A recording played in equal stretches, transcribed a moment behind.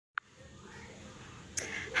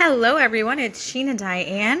Hello everyone, it's Sheena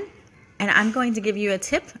Diane, and I'm going to give you a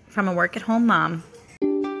tip from a work-at-home mom.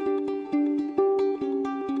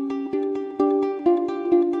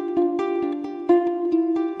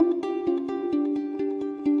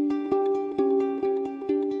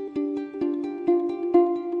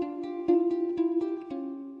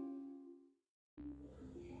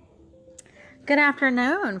 Good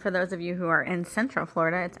afternoon for those of you who are in Central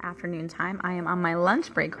Florida. It's afternoon time. I am on my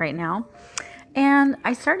lunch break right now. And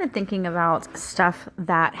I started thinking about stuff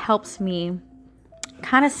that helps me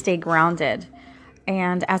kind of stay grounded.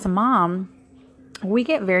 And as a mom, we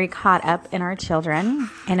get very caught up in our children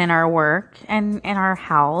and in our work and in our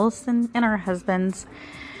house and in our husbands.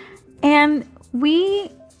 And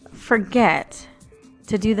we forget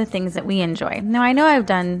to do the things that we enjoy. Now, I know I've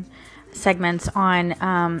done segments on,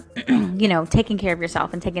 taking care of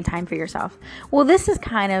yourself and taking time for yourself. Well, this is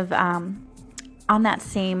kind of on that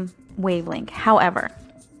same wavelength. However,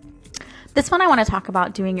 this one I want to talk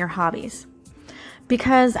about doing your hobbies.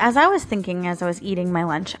 Because as I was eating my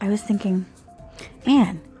lunch, I was thinking,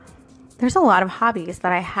 man, there's a lot of hobbies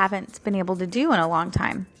that I haven't been able to do in a long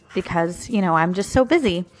time because, I'm just so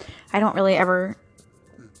busy. I don't really ever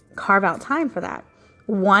carve out time for that.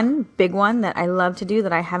 One big one that I love to do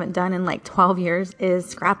that I haven't done in like 12 years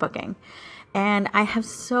is scrapbooking. And I have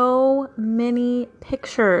so many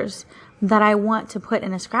pictures that I want to put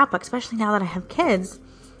in a scrapbook, especially now that I have kids,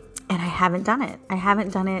 and I haven't done it. I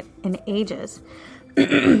haven't done it in ages.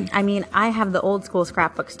 I mean, I have the old school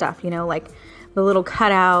scrapbook stuff, like the little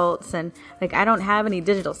cutouts, and like I don't have any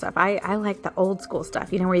digital stuff. I like the old school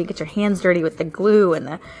stuff, where you get your hands dirty with the glue and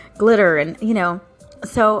the glitter and,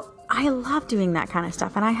 so I love doing that kind of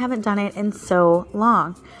stuff, and I haven't done it in so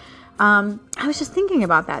long. I was just thinking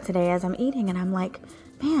about that today as I'm eating, and I'm like,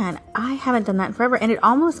 man, I haven't done that in forever. And it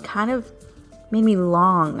almost kind of made me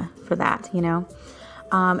long for that,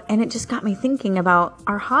 and it just got me thinking about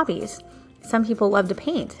our hobbies. Some people love to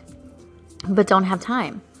paint, but don't have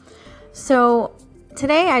time. So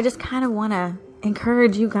today I just kind of want to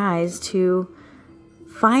encourage you guys to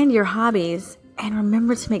find your hobbies and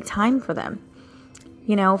remember to make time for them.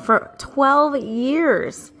 For 12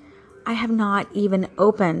 years, I have not even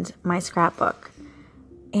opened my scrapbook,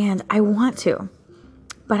 and I want to.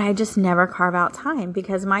 But I just never carve out time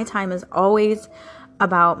because my time is always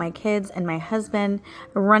about my kids and my husband,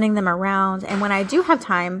 running them around. And when I do have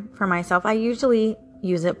time for myself, I usually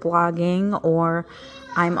use it blogging, or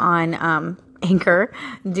I'm on Anchor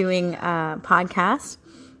doing a podcast,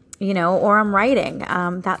 or I'm writing.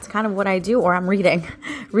 That's kind of what I do, or I'm reading,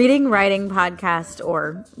 writing, podcast,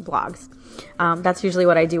 or blogs. That's usually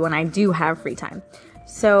what I do when I do have free time.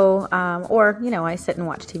 So, I sit and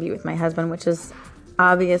watch TV with my husband, which is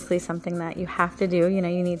obviously something that you have to do. You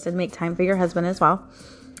need to make time for your husband as well.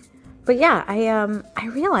 But yeah, I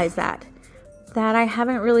realized that I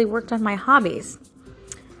haven't really worked on my hobbies.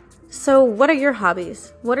 So what are your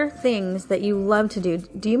hobbies? What are things that you love to do?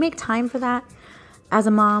 Do you make time for that as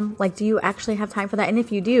a mom? Like, do you actually have time for that? And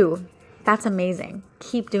if you do, that's amazing.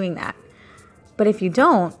 Keep doing that. But if you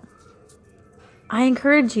don't, I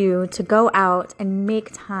encourage you to go out and make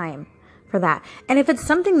time for that. And if it's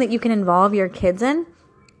something that you can involve your kids in,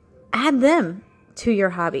 add them to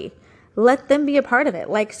your hobby. Let them be a part of it.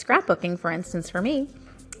 Like scrapbooking, for instance, for me.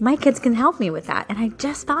 My kids can help me with that. And I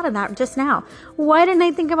just thought of that just now. Why didn't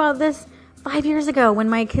I think about this 5 years ago when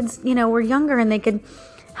my kids, were younger and they could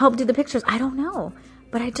help do the pictures? I don't know.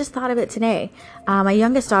 But I just thought of it today. My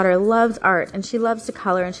youngest daughter loves art, and she loves to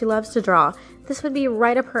color, and she loves to draw. This would be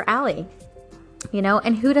right up her alley.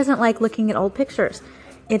 And who doesn't like looking at old pictures?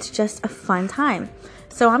 It's just a fun time.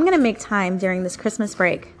 So I'm going to make time during this Christmas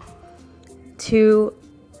break to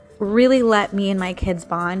really let me and my kids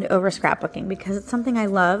bond over scrapbooking, because it's something I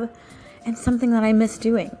love and something that I miss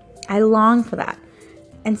doing. I long for that.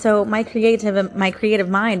 And so my creative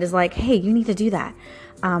mind is like, hey, you need to do that.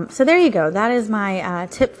 So there you go. That is my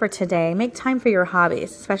tip for today. Make time for your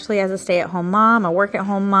hobbies, especially as a stay-at-home mom, a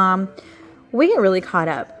work-at-home mom. We get really caught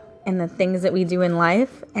up in the things that we do in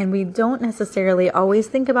life, and we don't necessarily always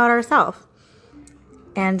think about ourselves.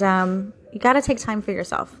 And you got to take time for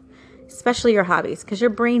yourself, especially your hobbies, because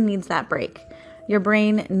your brain needs that break. Your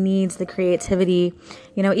brain needs the creativity,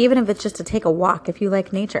 even if it's just to take a walk, if you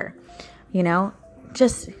like nature,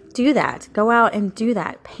 just do that. Go out and do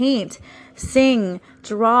that. Paint, sing,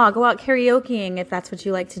 draw, go out karaokeing if that's what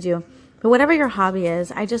you like to do. But whatever your hobby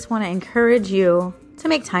is, I just want to encourage you to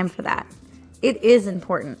make time for that. It is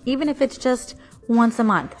important, even if it's just once a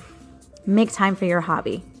month. Make time for your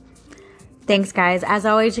hobby. Thanks, guys. As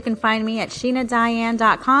always, you can find me at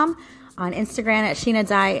SheenaDiane.com on Instagram at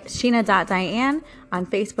Sheena.Diane, on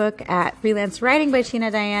Facebook at Freelance Writing by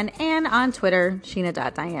Sheena Diane, and on Twitter,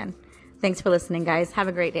 Sheena.Diane. Thanks for listening, guys. Have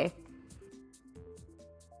a great day.